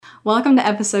Welcome to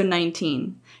episode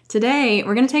 19. Today,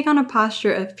 we're going to take on a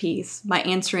posture of peace by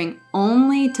answering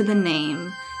only to the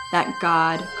name that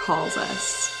God calls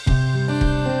us.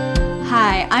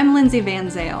 Hi, I'm Lindsay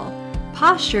Van Zale.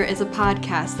 Posture is a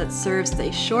podcast that serves as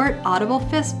a short, audible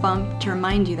fist bump to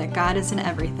remind you that God is in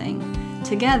everything.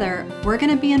 Together, we're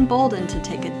going to be emboldened to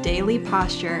take a daily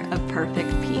posture of perfect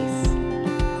peace.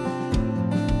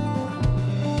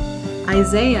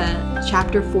 Isaiah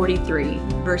chapter 43,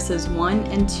 verses 1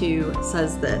 and 2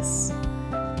 says this,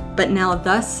 "But now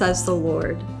thus says the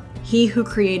Lord, He who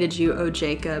created you, O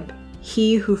Jacob,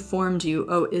 He who formed you,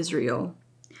 O Israel.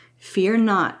 Fear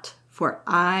not, for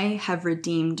I have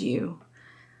redeemed you.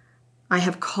 I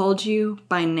have called you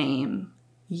by name.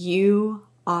 You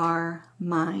are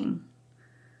mine.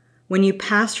 When you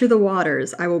pass through the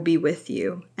waters, I will be with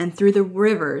you, and through the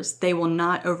rivers, they will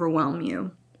not overwhelm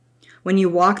you. When you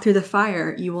walk through the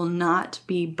fire, you will not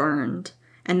be burned,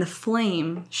 and the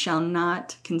flame shall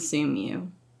not consume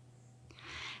you."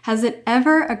 Has it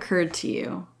ever occurred to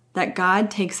you that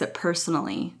God takes it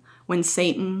personally when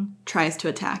Satan tries to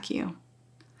attack you?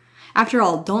 After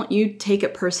all, don't you take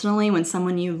it personally when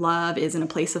someone you love is in a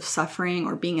place of suffering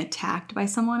or being attacked by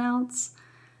someone else?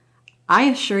 I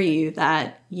assure you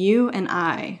that you and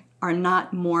I are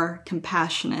not more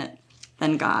compassionate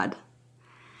than God.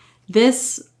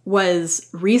 This was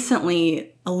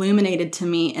recently illuminated to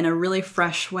me in a really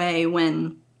fresh way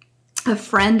when a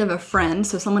friend of a friend,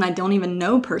 so someone I don't even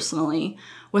know personally,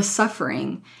 was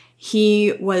suffering.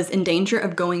 He was in danger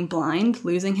of going blind,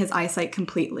 losing his eyesight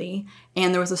completely,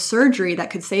 and there was a surgery that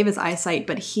could save his eyesight,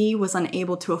 but he was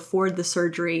unable to afford the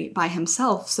surgery by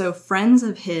himself. So friends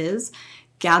of his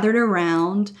gathered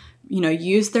around,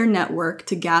 used their network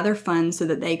to gather funds so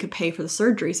that they could pay for the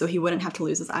surgery so he wouldn't have to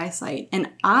lose his eyesight. And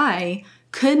I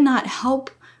could not help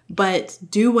but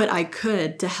do what I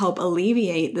could to help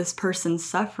alleviate this person's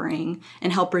suffering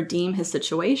and help redeem his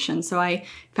situation. So I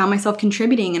found myself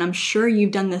contributing, and I'm sure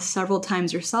you've done this several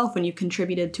times yourself when you've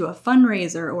contributed to a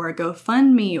fundraiser or a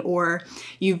GoFundMe, or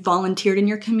you've volunteered in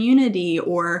your community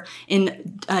or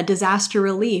in disaster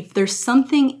relief. There's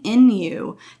something in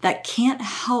you that can't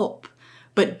help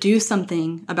but do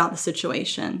something about the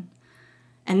situation.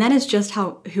 And that is just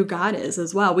who God is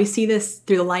as well. We see this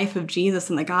through the life of Jesus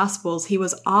in the Gospels. He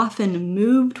was often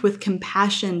moved with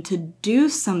compassion to do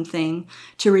something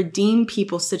to redeem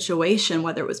people's situation,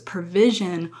 whether it was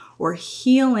provision or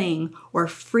healing or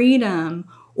freedom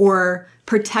or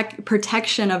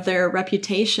protection of their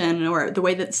reputation or the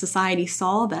way that society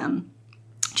saw them.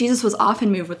 Jesus was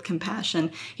often moved with compassion.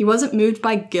 He wasn't moved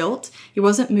by guilt. He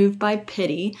wasn't moved by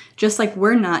pity, just like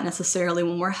we're not necessarily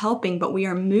when we're helping, but we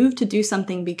are moved to do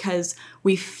something because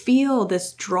we feel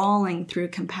this drawing through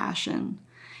compassion.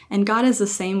 And God is the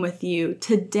same with you.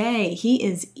 Today, He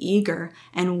is eager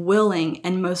and willing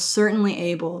and most certainly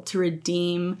able to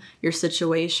redeem your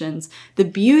situations. The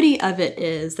beauty of it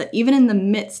is that even in the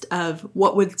midst of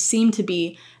what would seem to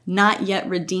be not yet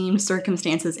redeemed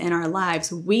circumstances in our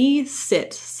lives, we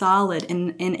sit solid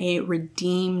in a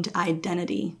redeemed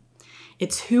identity.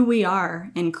 It's who we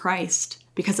are in Christ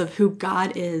because of who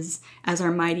God is as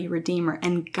our mighty Redeemer.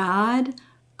 And God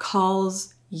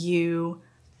calls you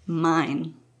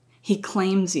mine. He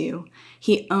claims you.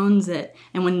 He owns it.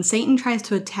 And when Satan tries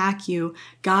to attack you,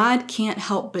 God can't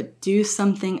help but do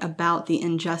something about the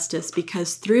injustice,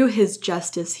 because through His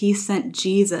justice, He sent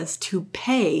Jesus to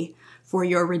pay for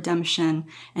your redemption.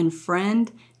 And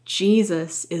friend,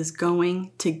 Jesus is going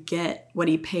to get what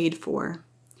He paid for.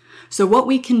 So what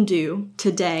we can do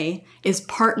today is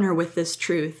partner with this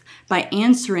truth by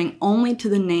answering only to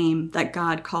the name that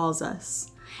God calls us.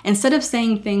 Instead of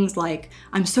saying things like,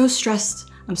 "I'm so stressed,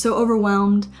 I'm so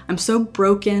overwhelmed, I'm so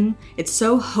broken, it's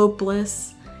so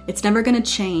hopeless, it's never going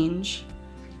to change,"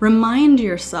 remind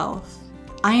yourself,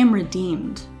 I am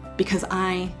redeemed because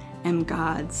I am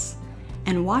God's.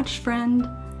 And watch, friend,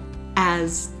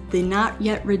 as the not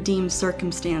yet redeemed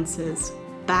circumstances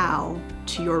bow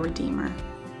to your Redeemer.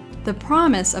 The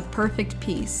promise of perfect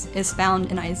peace is found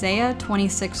in Isaiah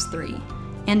 26:3,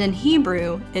 and in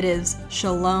Hebrew it is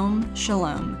shalom,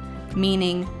 shalom,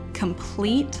 meaning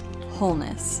complete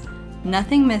wholeness,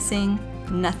 nothing missing,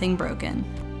 nothing broken.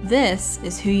 This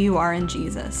is who you are in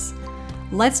Jesus.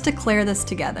 Let's declare this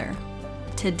together.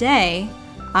 Today,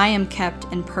 I am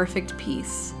kept in perfect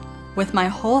peace. With my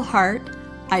whole heart,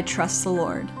 I trust the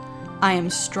Lord. I am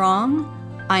strong,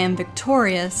 I am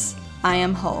victorious, I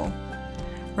am whole.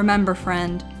 Remember,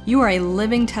 friend, you are a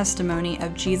living testimony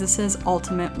of Jesus'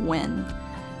 ultimate win,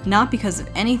 not because of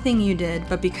anything you did,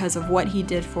 but because of what He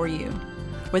did for you.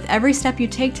 With every step you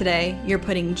take today, you're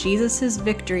putting Jesus'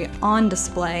 victory on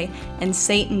display and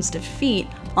Satan's defeat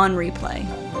on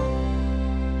replay.